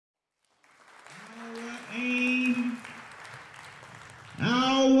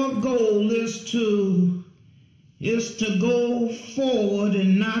goal is to go forward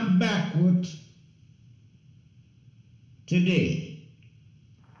and not backward today.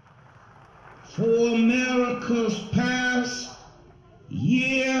 For America's past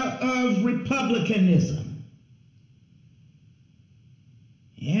year of republicanism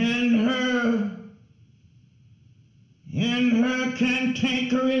and her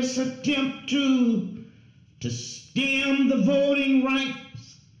cantankerous attempt to stem the voting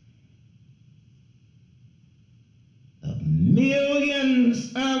rights of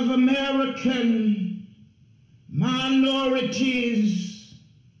millions of American minorities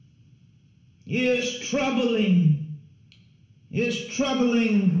is troubling this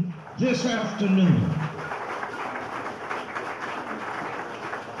afternoon.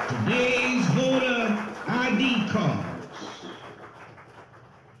 Today's voter ID cards,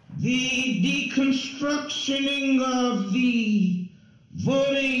 the deconstructioning of the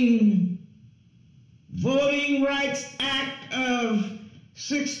Voting Rights Act of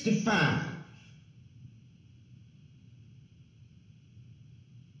 65,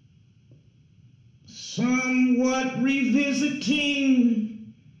 somewhat revisiting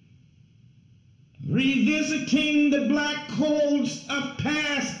the black codes of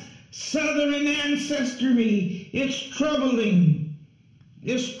past Southern ancestry. It's troubling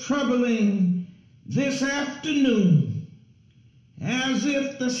this afternoon, as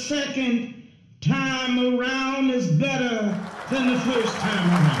if the second time around is better than the first time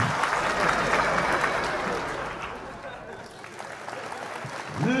around.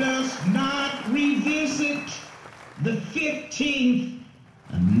 Let us not revisit the 15th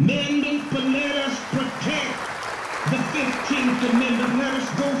Amendment, but let us protect the 15th Amendment. Let us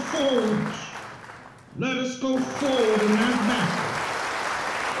go forward. Let us go forward and not backward.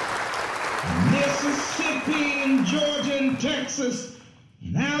 Mississippi and Georgia and Texas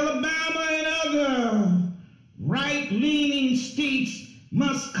and Alabama and other right-leaning states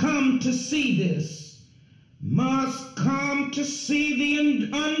must come to see this, must come to see the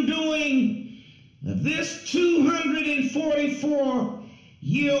undoing of this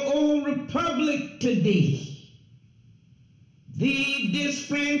 244-year-old republic today. The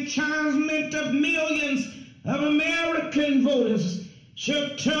disfranchisement of millions of American voters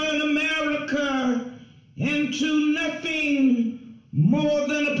shall turn America into nothing more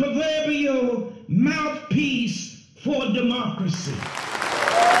than a proverbial mouthpiece for democracy.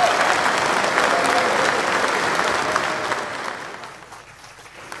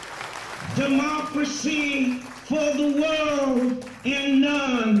 Democracy for the world and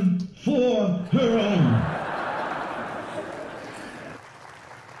none for her own.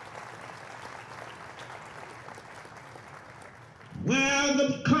 Where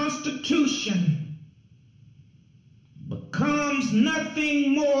the Constitution becomes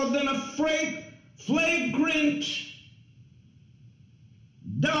nothing more than a flagrant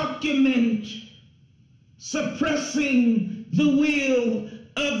document suppressing the will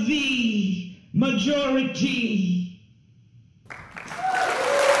of the majority,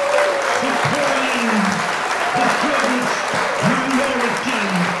 supporting the privileged minority.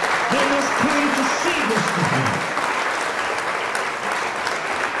 They must come to see this today.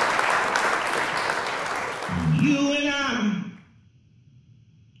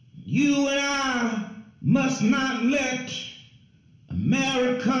 You and I must not let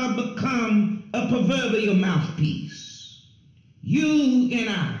America become a proverbial mouthpiece. You and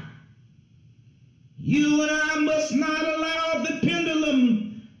I must not allow the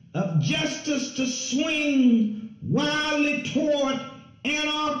pendulum of justice to swing wildly toward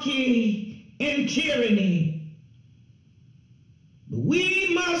anarchy and tyranny.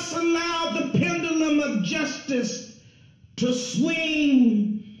 We must allow the pendulum of justice to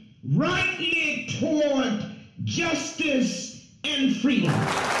swing rightly toward justice and freedom.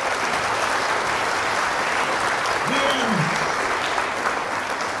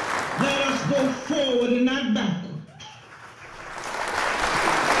 Let us go forward and not backward.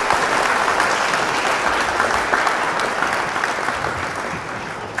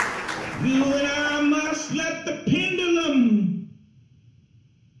 You and I must let the pendulum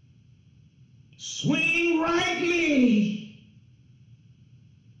swing rightly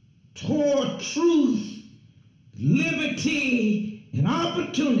toward truth, liberty, and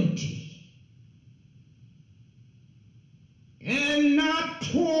opportunity, and not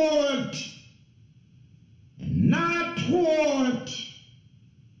toward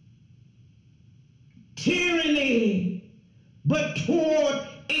tyranny, but toward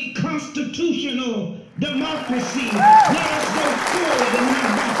a constitutional democracy. Let us go forward and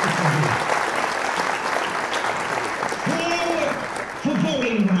not backward. Forward for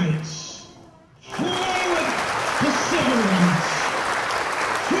voting rights.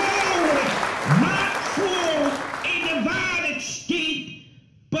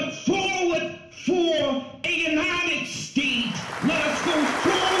 the